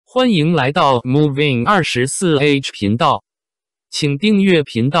欢迎来到 Moving24h 频道，请订阅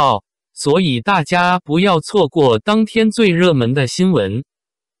频道，所以大家不要错过当天最热门的新闻。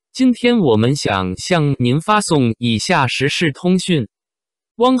今天我们想向您发送以下时事通讯：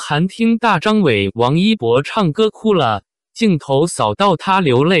汪涵听大张伟王一博唱歌哭了，镜头扫到他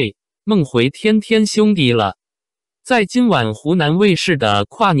流泪，梦回天天兄弟了。在今晚湖南卫视的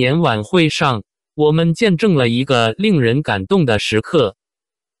跨年晚会上，我们见证了一个令人感动的时刻。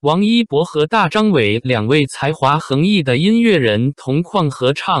王一博和大张伟两位才华横溢的音乐人同框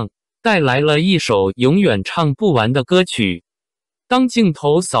合唱，带来了一首永远唱不完的歌曲。当镜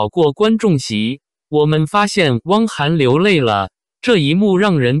头扫过观众席，我们发现汪涵流泪了，这一幕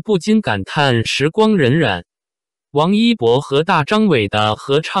让人不禁感叹时光荏苒。王一博和大张伟的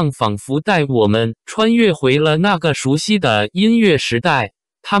合唱仿佛带我们穿越回了那个熟悉的音乐时代，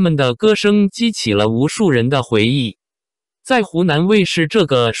他们的歌声激起了无数人的回忆。在湖南卫视这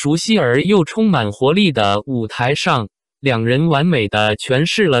个熟悉而又充满活力的舞台上，两人完美地诠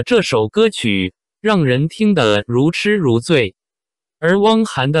释了这首歌曲，让人听得如痴如醉。而汪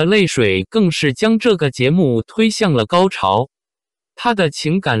涵的泪水更是将这个节目推向了高潮。他的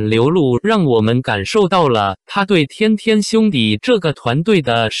情感流露让我们感受到了他对天天兄弟这个团队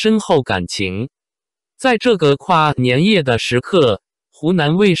的深厚感情。在这个跨年夜的时刻，湖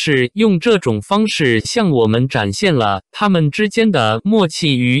南卫视用这种方式向我们展现了他们之间的默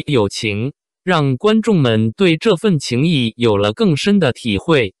契与友情，让观众们对这份情谊有了更深的体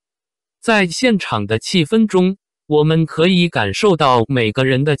会。在现场的气氛中，我们可以感受到每个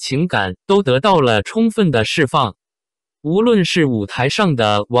人的情感都得到了充分的释放。无论是舞台上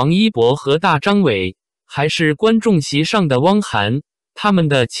的王一博和大张伟，还是观众席上的汪涵，他们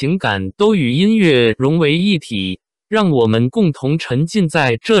的情感都与音乐融为一体，让我们共同沉浸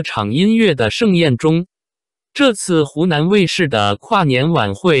在这场音乐的盛宴中。这次湖南卫视的跨年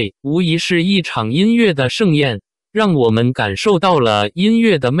晚会无疑是一场音乐的盛宴，让我们感受到了音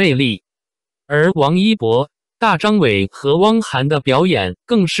乐的魅力。而王一博、大张伟和汪涵的表演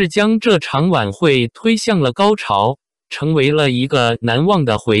更是将这场晚会推向了高潮，成为了一个难忘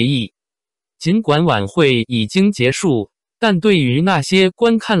的回忆。尽管晚会已经结束，但对于那些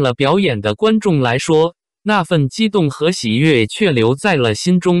观看了表演的观众来说，那份激动和喜悦却留在了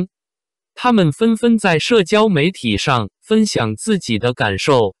心中。他们纷纷在社交媒体上分享自己的感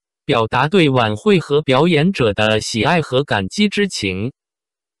受，表达对晚会和表演者的喜爱和感激之情。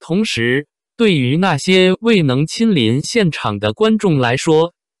同时，对于那些未能亲临现场的观众来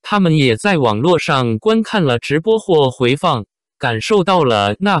说，他们也在网络上观看了直播或回放，感受到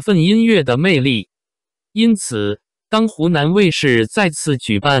了那份音乐的魅力。因此，当湖南卫视再次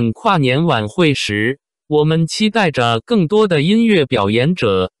举办跨年晚会时，我们期待着更多的音乐表演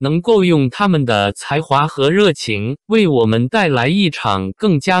者能够用他们的才华和热情为我们带来一场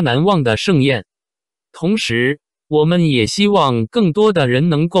更加难忘的盛宴。同时，我们也希望更多的人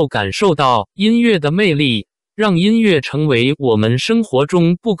能够感受到音乐的魅力，让音乐成为我们生活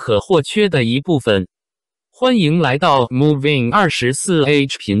中不可或缺的一部分。欢迎来到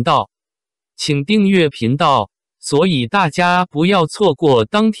Moving24h 频道，请订阅频道，所以大家不要错过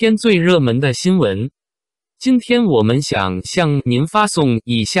当天最热门的新闻。今天我们想向您发送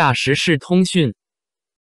以下时事通讯：